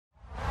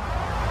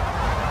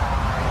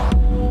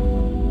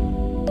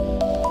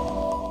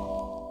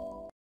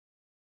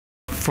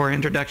For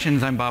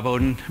introductions, I'm Bob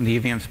Oden. I'm the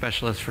EVM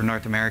specialist for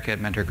North America at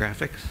Mentor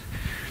Graphics.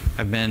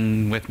 I've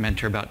been with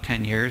Mentor about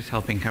 10 years,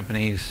 helping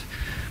companies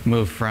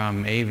move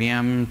from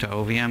AVM to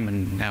OVM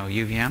and now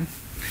UVM.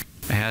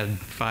 I had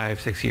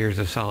 5-6 years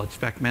of solid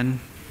specmen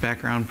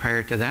background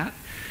prior to that,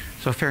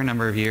 so a fair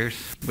number of years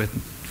with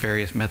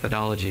various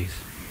methodologies.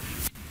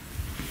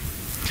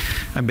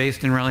 I'm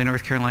based in Raleigh,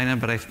 North Carolina,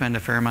 but I spend a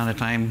fair amount of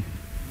time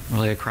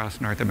really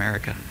across North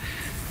America.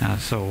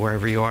 So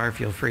wherever you are,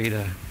 feel free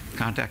to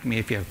contact me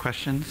if you have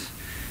questions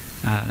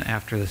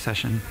after the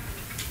session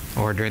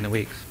or during the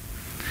weeks.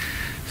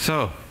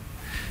 So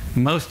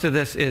most of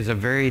this is a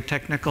very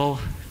technical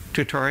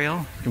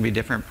tutorial. It can be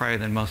different probably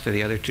than most of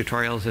the other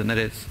tutorials in that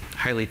it's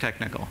highly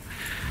technical.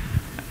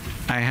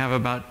 I have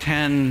about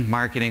 10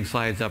 marketing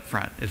slides up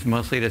front. It's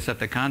mostly to set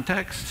the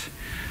context.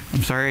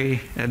 I'm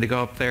sorry I had to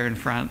go up there in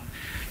front,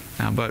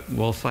 but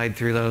we'll slide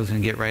through those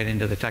and get right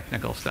into the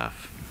technical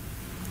stuff.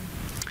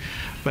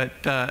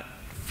 But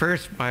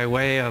first, by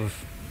way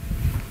of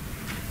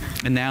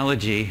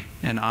analogy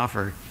and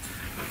offer,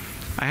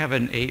 I have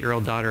an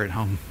 8-year-old daughter at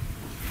home,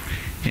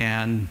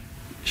 and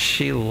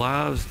she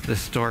loves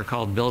this store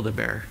called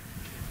Build-A-Bear.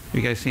 Have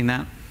you guys seen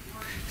that?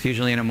 It's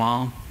usually in a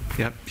mall.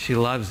 Yep, she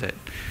loves it.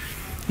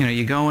 You know,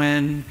 you go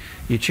in,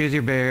 you choose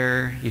your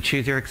bear, you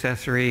choose your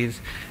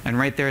accessories, and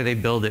right there they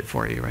build it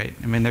for you, right?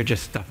 I mean, they're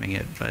just stuffing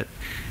it, but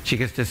she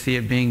gets to see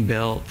it being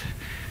built,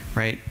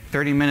 right?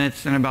 30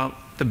 minutes and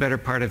about the better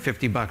part of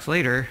 $50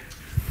 later,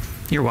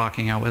 you're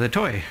walking out with a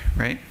toy,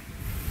 right?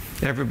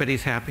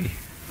 Everybody's happy.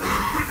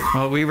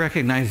 Well, we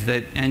recognize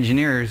that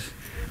engineers,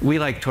 we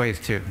like toys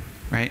too,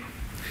 right?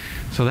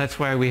 So that's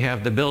why we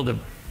have the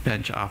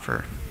Build-A-Bench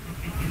offer,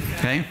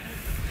 okay?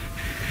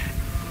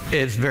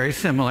 It's very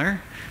similar,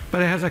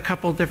 but it has a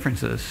couple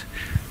differences.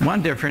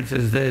 One difference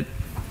is that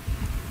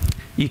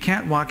you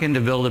can't walk into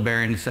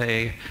Build-A-Bear and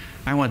say,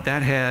 I want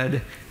that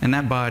head and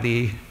that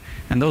body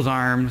and those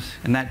arms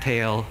and that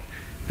tail,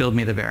 build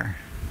me the bear.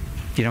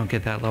 You don't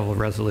get that level of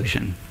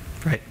resolution,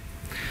 right?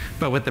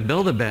 But with the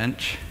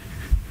Build-A-Bench,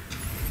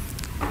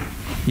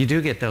 you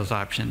do get those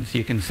options.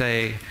 You can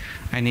say,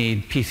 I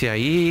need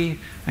PCIe,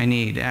 I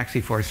need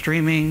Axie4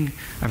 streaming,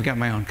 I've got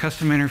my own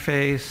custom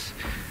interface,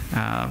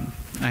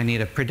 I need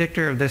a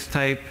predictor of this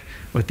type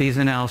with these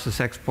analysis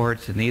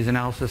exports and these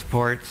analysis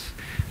ports,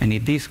 I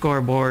need these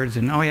scoreboards,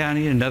 and oh yeah, I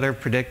need another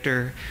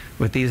predictor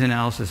with these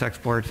analysis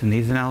exports and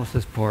these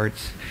analysis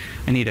ports.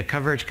 I need a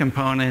coverage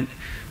component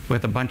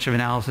with a bunch of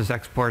analysis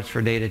exports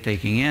for data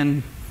taking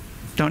in.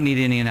 Don't need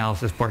any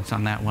analysis ports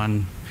on that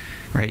one,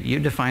 right? You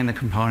define the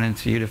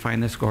components, you define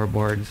the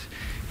scoreboards,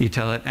 you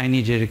tell it, I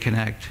need you to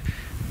connect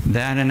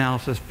that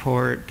analysis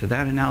port to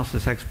that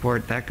analysis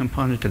export, that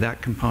component to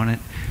that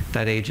component,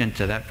 that agent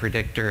to that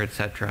predictor,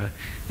 etc.,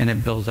 and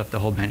it builds up the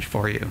whole bench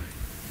for you.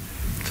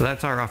 So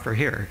that's our offer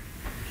here,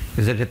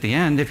 is that at the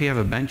end, if you have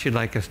a bench you'd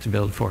like us to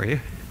build for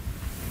you,